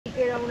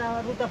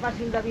una ruta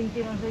fàcil de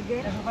 20 no sé què,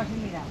 és fàcil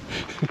mirar.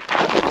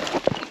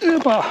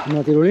 Epa,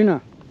 una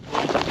tirolina.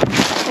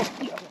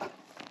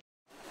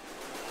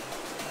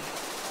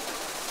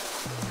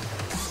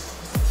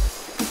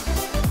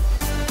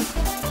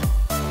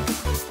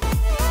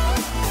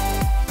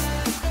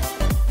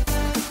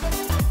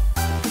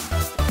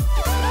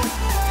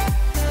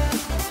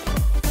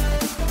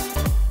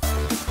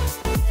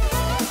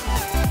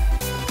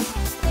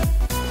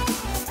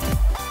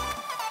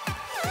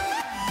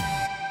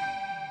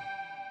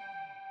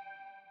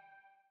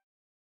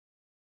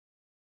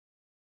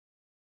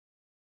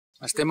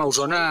 Estem a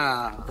Osona,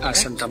 a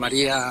Santa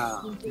Maria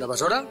de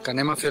Besora, que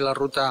anem a fer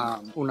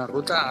una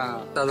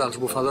ruta dels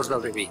Bufadors de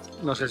Beví.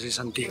 No sé si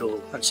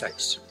sentiu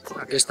pensáis.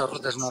 Aquesta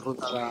ruta és una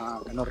ruta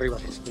que no arriba a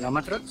 6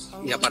 quilòmetres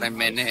i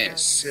aparentment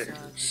és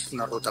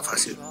una ruta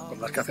fàcil, com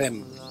les que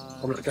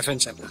fem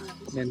sempre.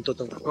 Anem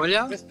tota una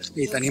colla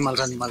i tenim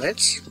els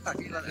animalets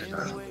aquí a la dreta.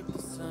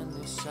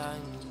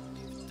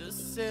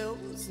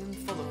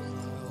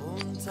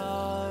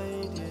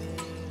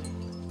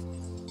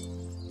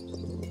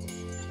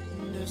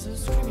 There's a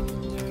screaming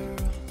in there,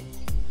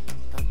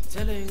 not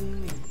telling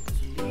me to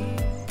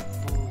leave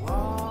for a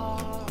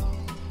while.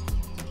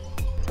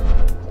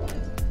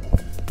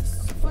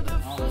 For the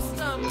first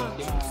time I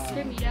trust.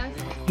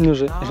 No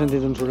sé, he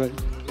sentit un soroll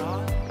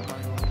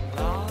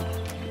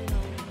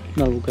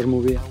d'algú que es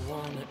movia.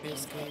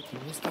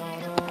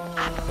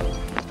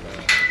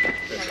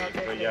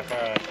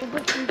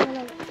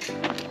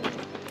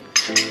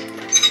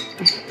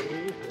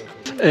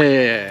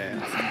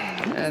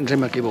 Ens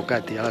hem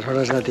equivocat i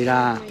aleshores de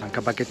tirar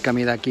cap a aquest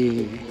camí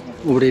d'aquí,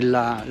 obrint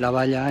la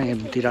valla,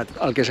 hem tirat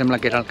el que sembla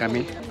que era el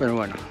camí, però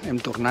bueno, hem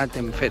tornat,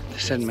 hem fet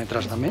 100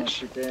 metres de més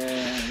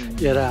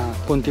i ara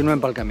continuem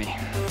pel camí.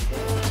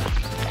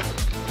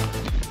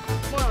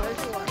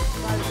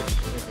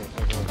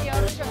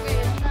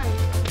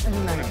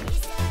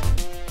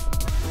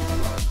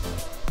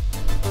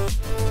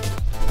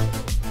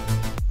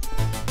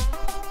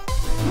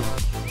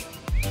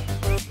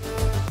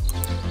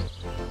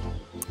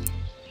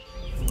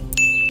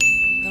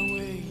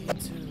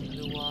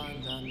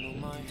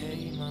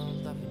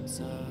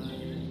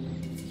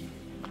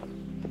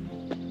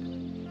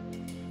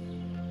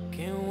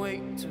 Can't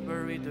wait to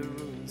bury the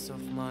ruins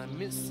of my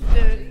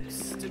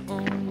mistakes, to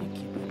only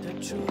keep it the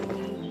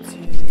truth.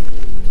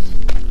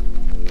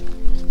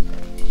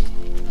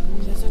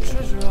 There's a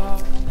treasure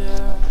out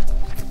there,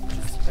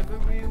 just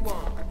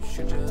everyone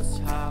should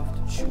just have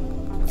to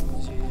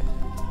choose.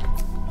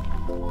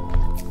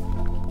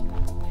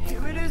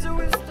 Here it is, a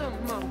wisdom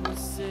I will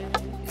say,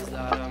 is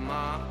that I'm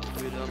out,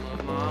 freedom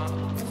of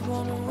mine is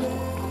gone away.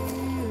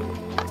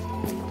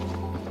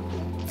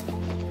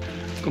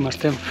 Com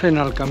estem fent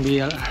el canvi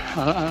a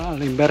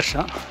la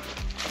inversa,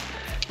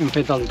 hem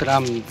fet el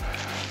tram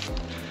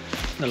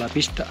de la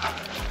pista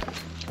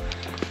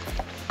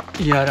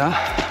i ara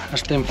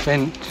estem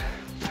fent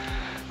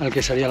el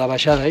que seria la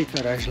baixada i que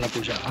ara és la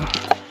pujada.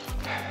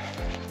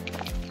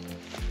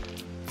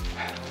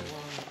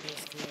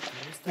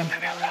 Anem a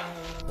veure.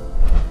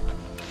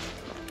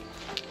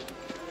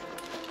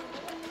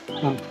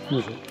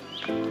 No sé.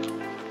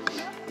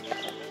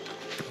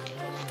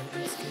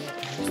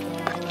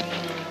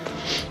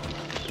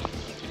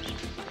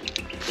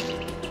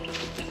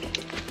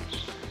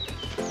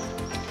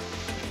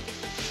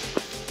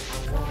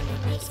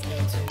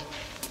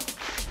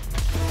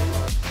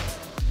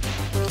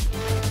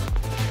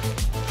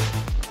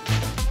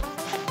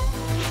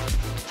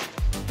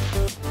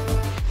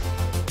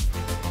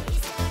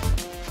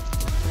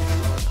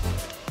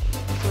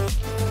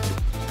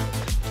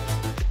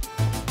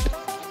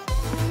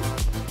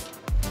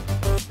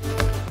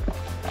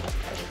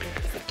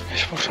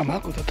 És força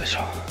maco tot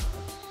això.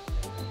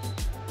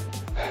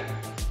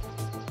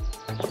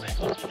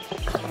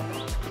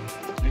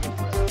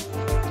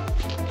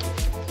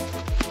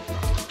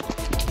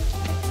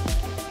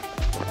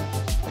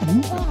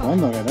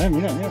 Cuando, ¿verdad?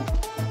 Mira, mira.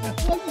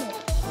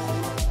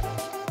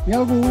 Hi ha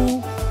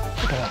algú?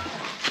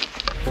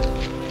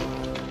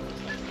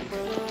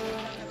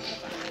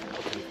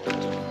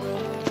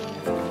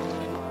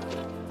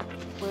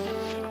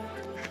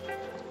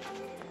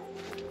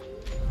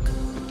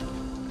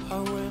 I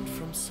went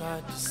from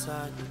side to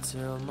side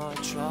until my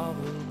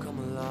trouble come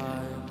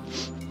alive.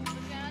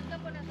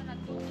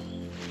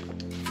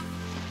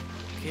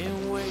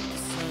 Can't wait to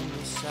sun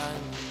to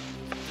shine.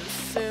 The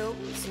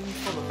sails in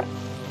follow my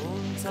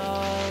own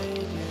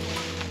tide.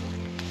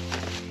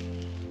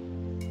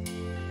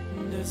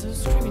 There's a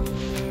screaming in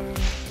there,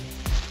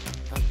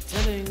 not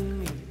telling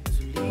me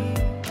to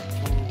leave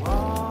for a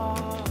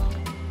while.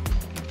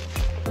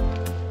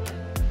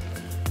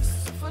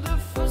 So for the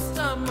first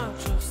time I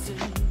trusted,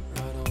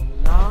 right on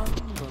now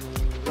I'm gonna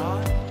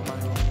ride my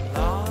own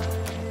line.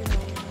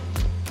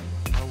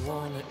 I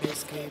wanna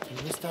escape and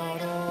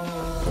restart all.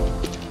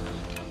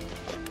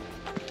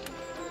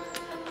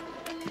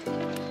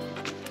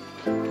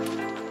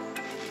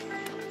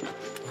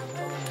 I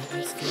wanna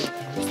escape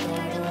and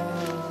restart all.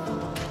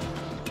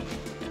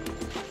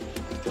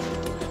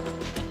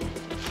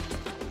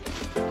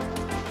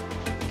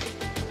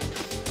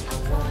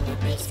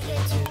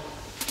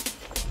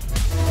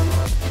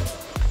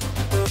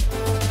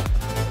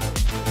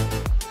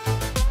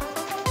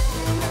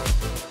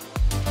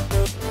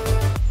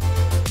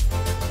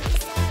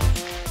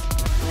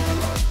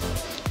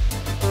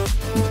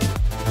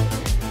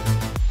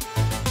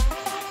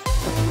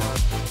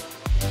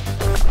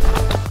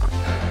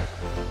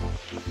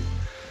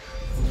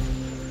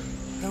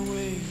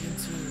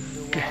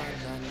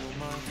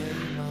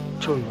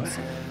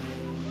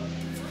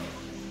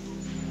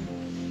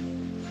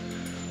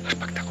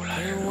 Espectacular.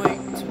 Can't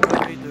wait to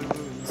bury the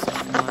ruins of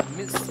my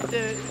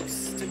mistakes,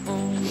 to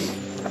own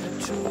the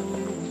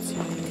truth,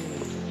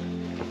 yeah.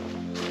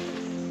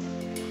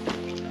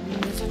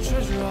 There's a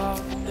treasure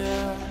out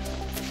there,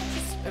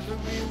 just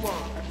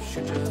everyone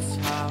should just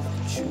have to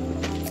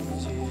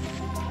choose, yeah.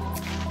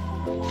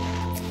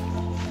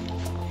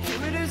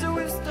 Here it is, a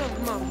wisdom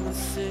of my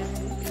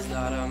sins,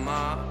 that of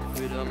my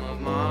freedom of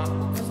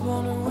mind is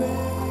blown away.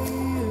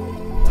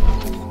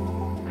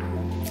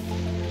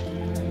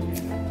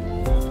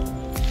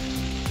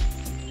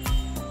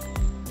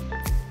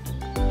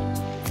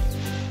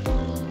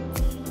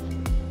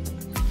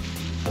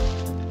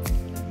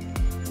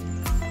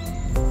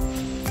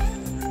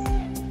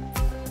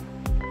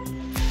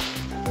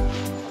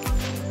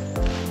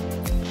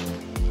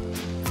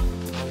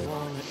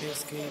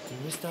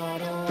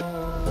 Start on.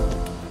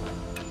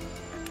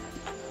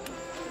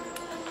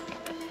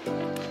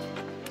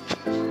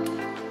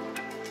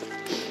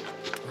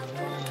 I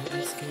wanna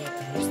escape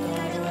and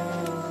start on.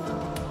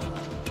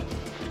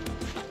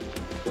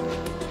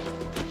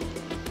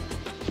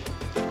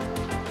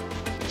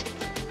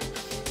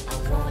 I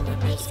wanna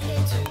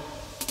escape too.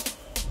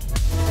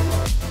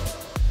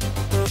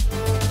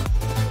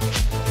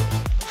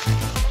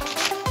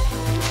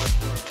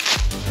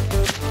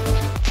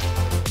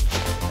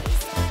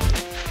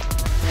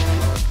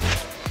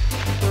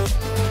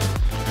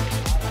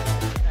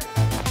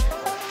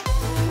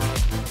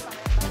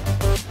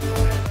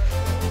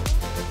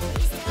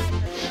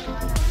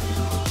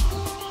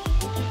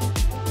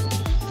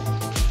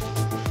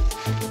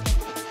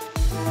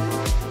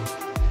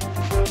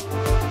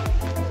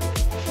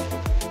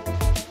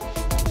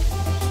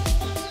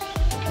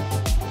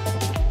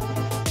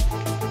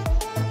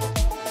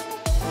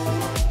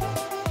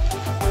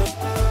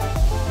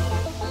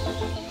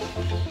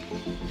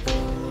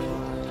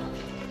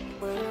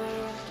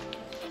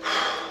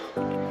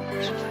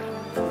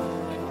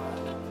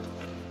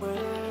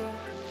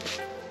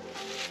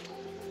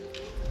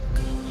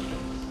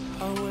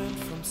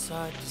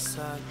 Side to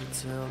side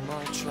until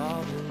my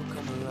trouble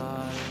come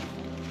alive.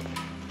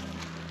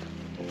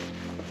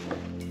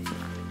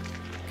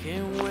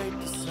 Can't wait,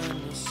 the sun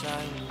is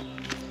shining,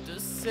 the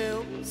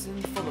sails in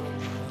follow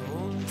my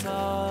own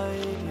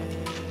tide,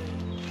 yeah.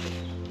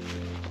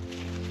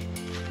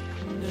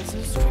 There's a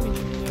screaming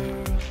in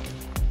there,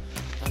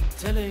 not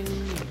telling me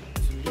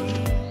to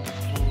leave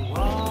for a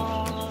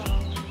while.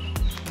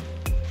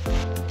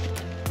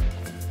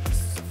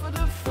 So for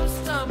the first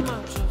time I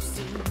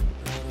trusted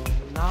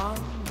now.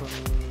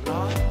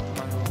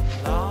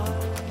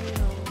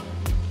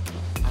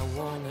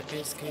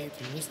 Escape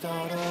and we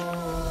start on.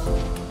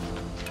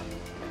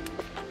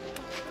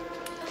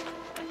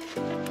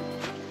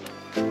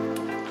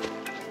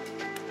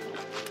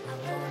 I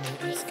wanna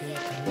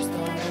escape and we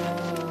start on.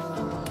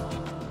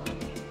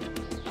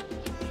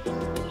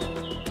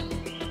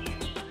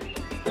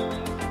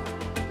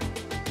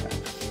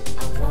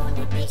 I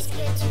wanna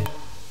escape too.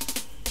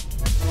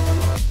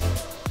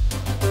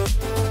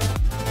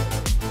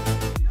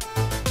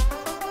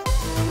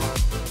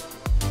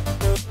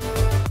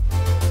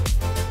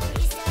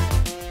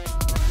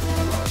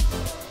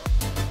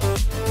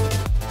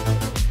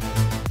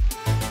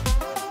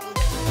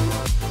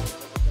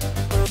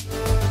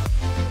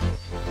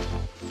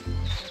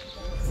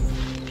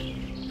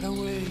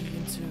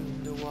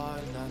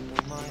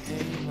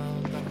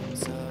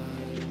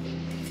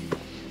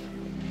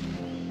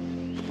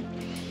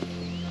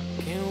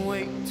 Can't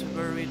wait to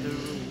bury the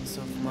ruins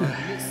of my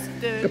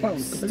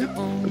mistakes, to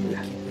only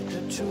keep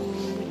the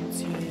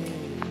truth, yeah.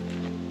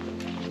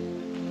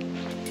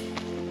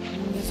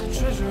 There's a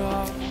treasure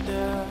out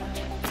there,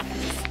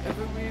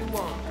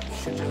 everyone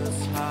should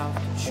just have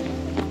to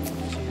choose,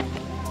 yeah.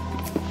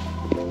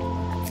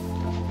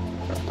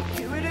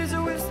 Here it is, a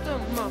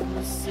wisdom of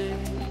the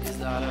is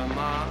that of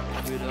my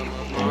freedom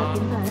of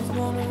mind is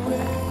blown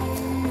away.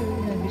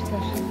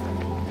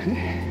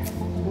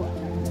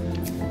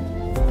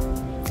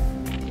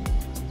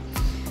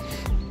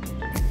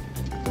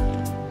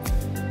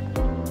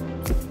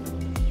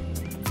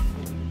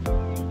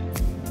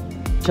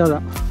 Però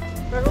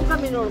és un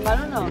camí normal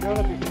o no? Mireu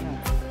la piscina.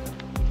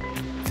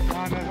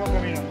 No, no és un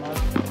camí normal.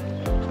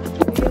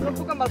 Jo no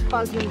puc amb els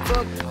pals i un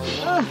cop.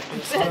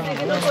 Espera,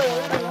 que no puedo.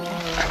 Que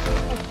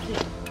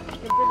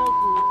em pesa el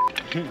cul.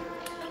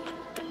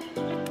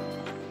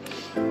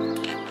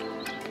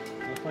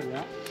 No per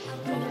allà.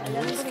 Allà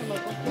no tenim el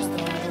cop. Pues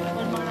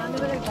m'agrada de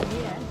veure el camí,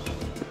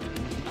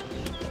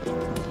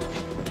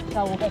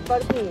 Segur que és per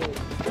aquí.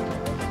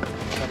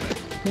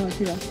 No,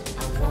 tira.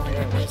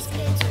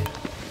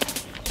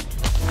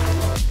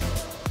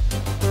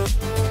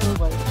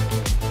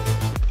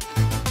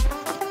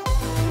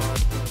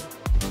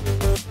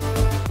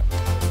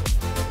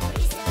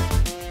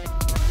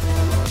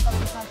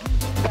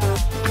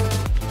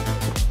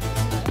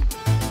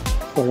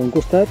 Per un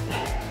costat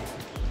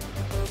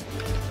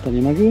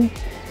tenim aquí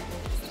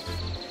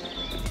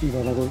i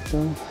per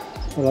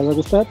l'altre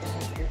costat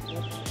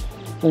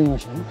tenim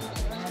això.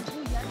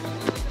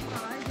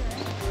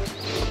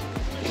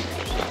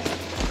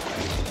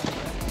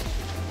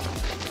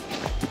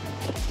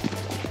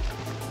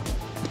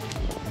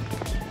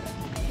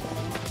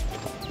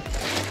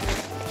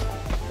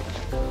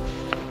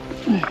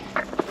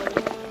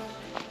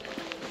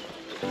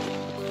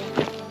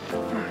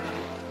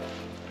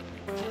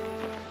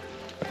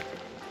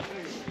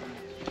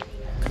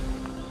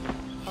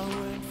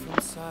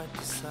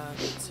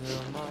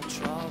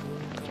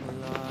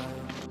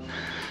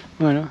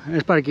 Bueno,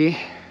 és per aquí.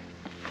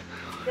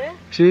 Què?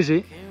 Sí,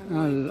 sí.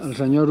 El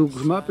senyor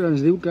Uxmap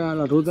ens diu que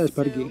la ruta és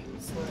per aquí.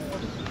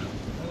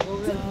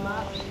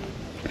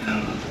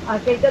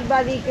 Aquell que et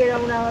va dir que era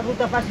una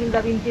ruta fàcil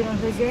de 20 no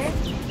sé què,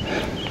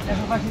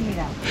 és fàcil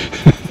mirar.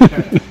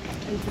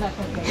 El traç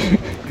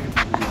aquell.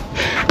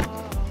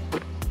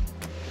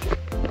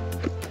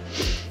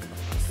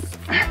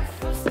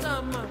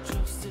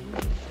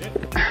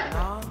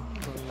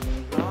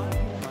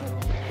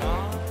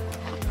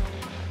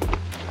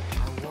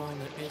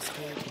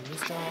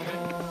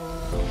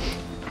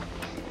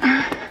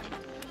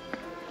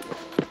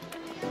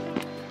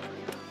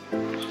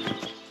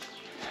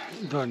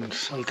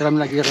 Doncs el tram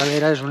d'aquí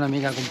darrere és una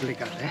mica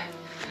complicat, eh?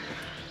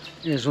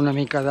 És una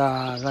mica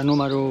de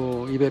número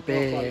IBP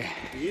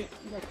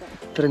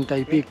 30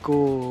 i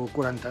pico,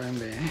 40 ben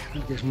bé, eh?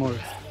 Perquè és molt...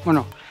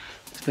 Bueno,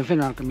 estem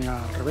fent el camí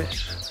al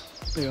revés,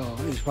 però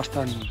és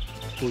bastant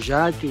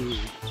pujat i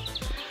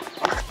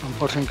amb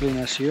força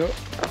inclinació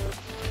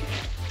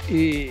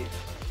i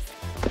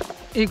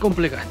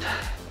complicat.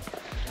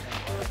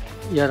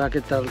 I ara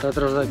aquest altre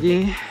tros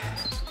d'aquí,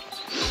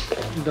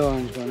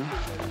 doncs, bueno,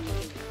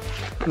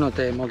 no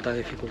té molta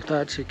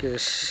dificultat, sí que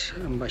és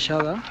en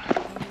baixada,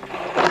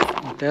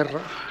 en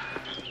terra,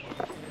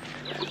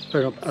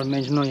 però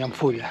almenys no hi ha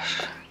fulles.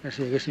 Que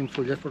si hi haguessin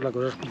fulles, doncs la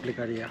cosa es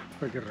complicaria,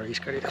 perquè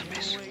relliscaries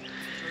més.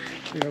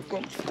 Però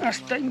com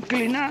està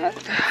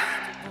inclinat,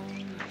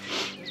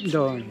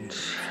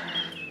 doncs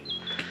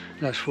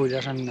les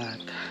fulles han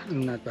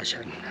anat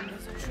baixant.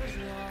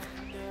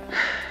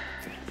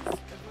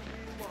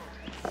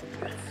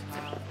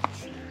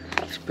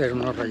 Espero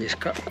no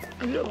relliscar.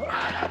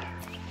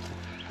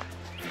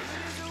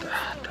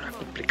 Estarà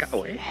complicat,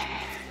 eh?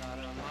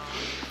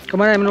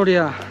 Com anem,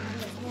 Núria?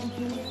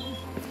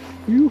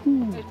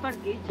 És per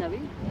aquí, Xavi?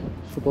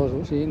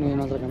 Suposo, sí, no hi ha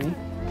un altre camí.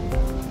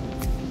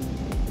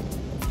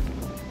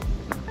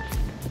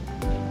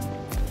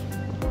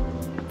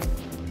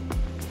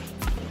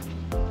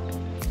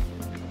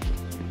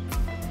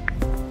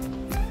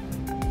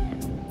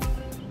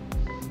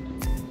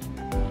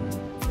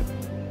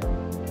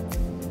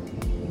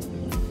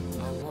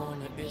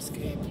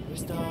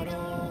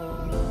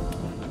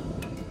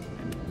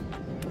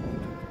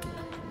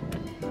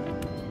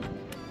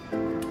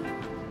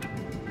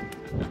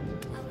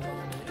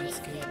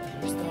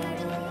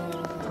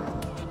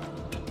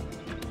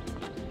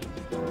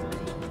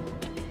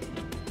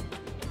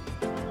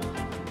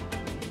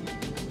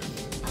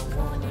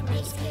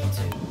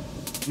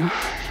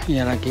 I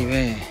ara aquí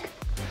ve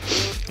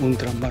un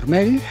tram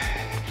vermell,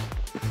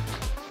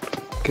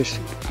 que és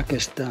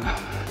aquest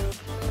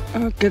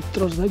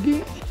tros d'aquí,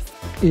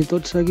 i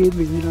tot seguit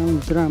vindrà un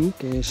tram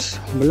que és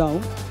blau,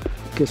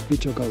 que és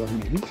pitjor que el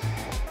vermell,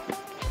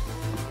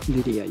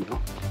 diria jo.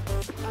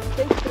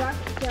 Aquell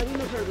traç, Xavi,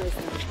 no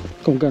serveixen.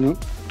 Com que no?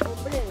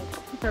 Hombre,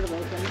 no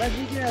serveixen. Vas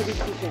dir que era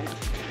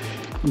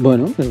 27.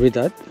 Bueno, és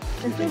veritat.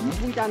 Això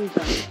és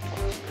 80.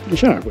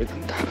 Això no és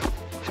 80.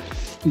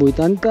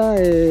 80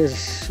 és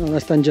on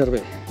està en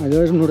Gerber, allò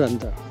és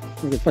 90,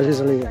 perquè et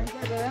facis la idea.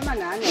 Ja vam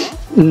anar,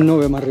 no? No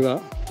vam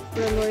arribar.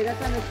 Però no era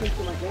tan estret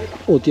com aquest.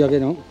 Hòstia, que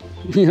no.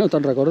 No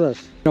te'n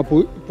recordes. Una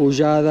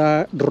pujada,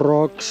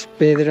 rocs,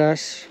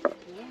 pedres...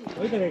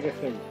 Oi que té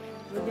castell?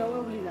 Però ja ho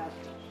he oblidat.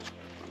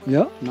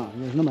 Allò? No,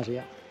 allò és una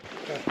masia.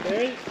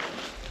 Castell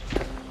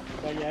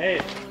de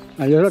Lleés.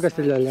 Allò és el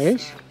castell de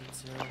Lleés?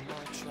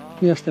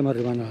 Ja estem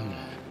arribant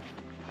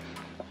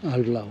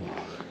al blau.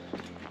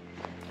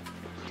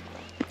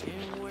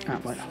 Ah,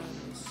 bueno,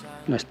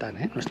 no és tant,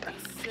 no és tant.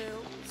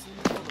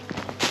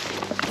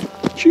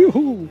 Xiu!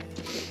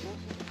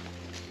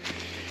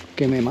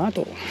 Que me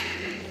mato.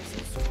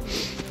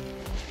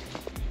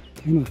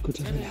 Tenim els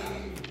cotxes allà.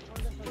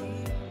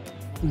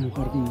 En el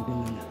pàrquing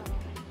aquell d'allà.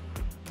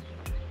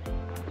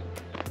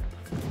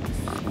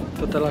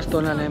 Tota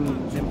l'estona anem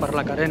per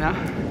la carena.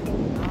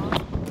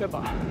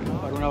 Epa,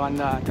 per una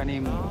banda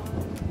tenim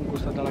un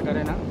costat de la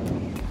carena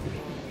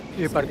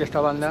i per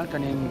aquesta banda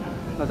tenim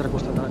l'altre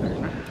costat de la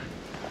carena.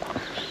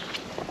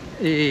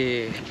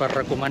 I per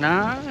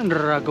recomanar,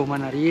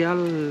 recomanaria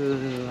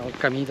el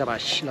camí de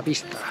baix, la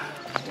pista.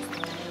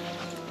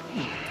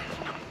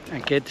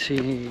 Aquest, si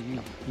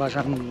vas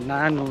amb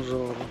nanos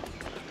o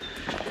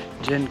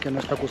gent que no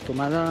està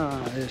acostumada,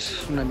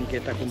 és una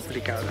miqueta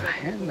complicada,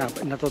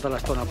 anar tota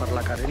l'estona per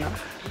la carena.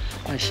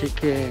 Així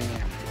que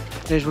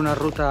és una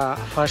ruta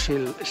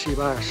fàcil si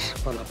vas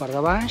per la part de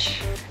baix,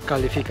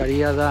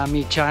 qualificaria de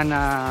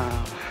mitjana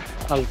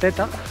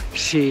alteta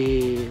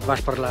si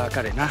vas per la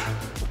carena.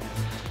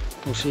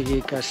 O sigui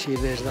que si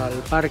des del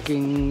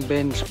pàrquing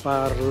vens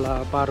per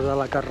la part de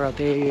la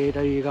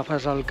carretera i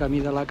agafes el camí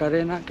de la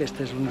carena,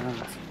 aquest és un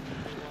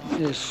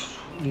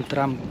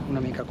tram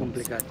una mica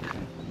complicat.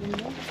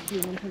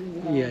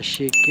 I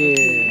així que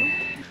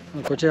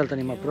el cotxe ja el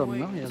tenim a prop,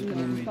 no? Ja el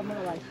tenim...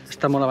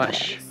 Està molt a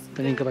baix,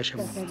 tenim que baixar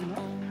molt.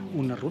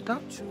 Una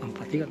ruta amb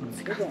fatiga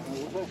econòmica.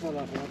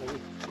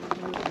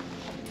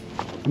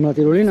 Amb la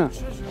tirolina?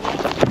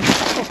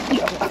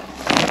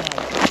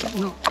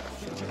 No.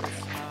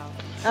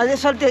 Ha de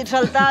saltar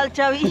el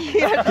Xavi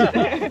i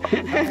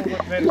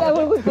ha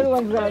volgut fer-ho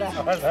abans d'hora.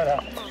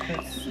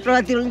 Però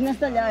la tirolina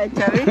està allà,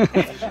 Xavi?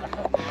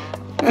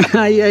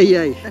 Ai, ai,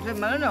 ai. T'has fet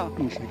mal o no?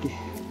 No sé, aquí.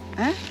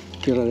 Eh?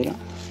 Aquí darrere?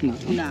 No.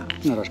 No.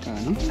 Una rascada,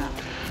 no? No.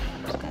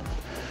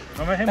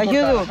 No m'has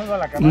T'ajudo? importat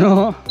la cama.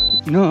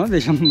 No,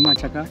 deixa'm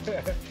aixecar.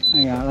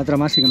 L'altra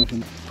mà sí que m'he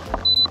fet.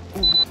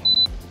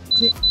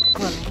 Sí.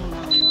 Bueno,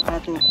 no, ara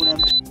t'ho curem.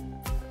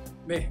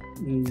 Bé,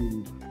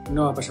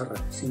 no va passar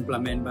res.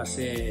 Simplement va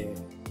ser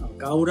el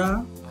caure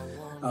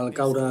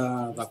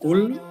de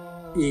cul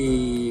i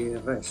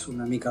res,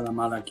 una mica de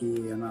mal aquí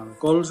en el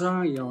colze,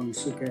 i on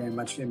sí que em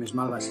vaig fer més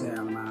mal va ser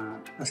a la mà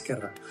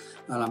esquerra.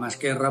 A la mà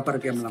esquerra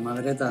perquè amb la mà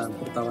dreta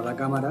portava la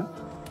càmera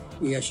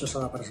i això s'ha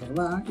de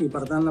preservar, i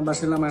per tant va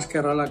ser la mà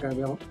esquerra la que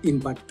va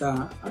impactar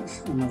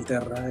amb el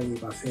terra i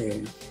va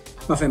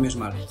fer més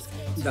mal.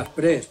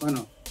 Després,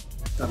 bueno,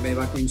 també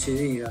va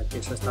coincidir que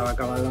s'estava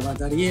acabant la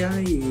bateria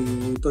i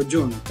tot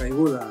junt,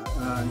 caiguda,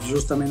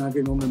 justament en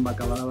aquell moment va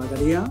acabar la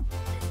bateria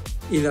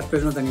i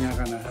després no tenia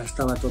ganes,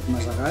 estava tot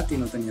masegat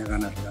i no tenia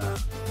ganes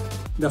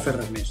de fer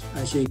res més,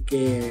 així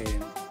que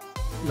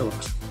no va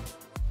passar.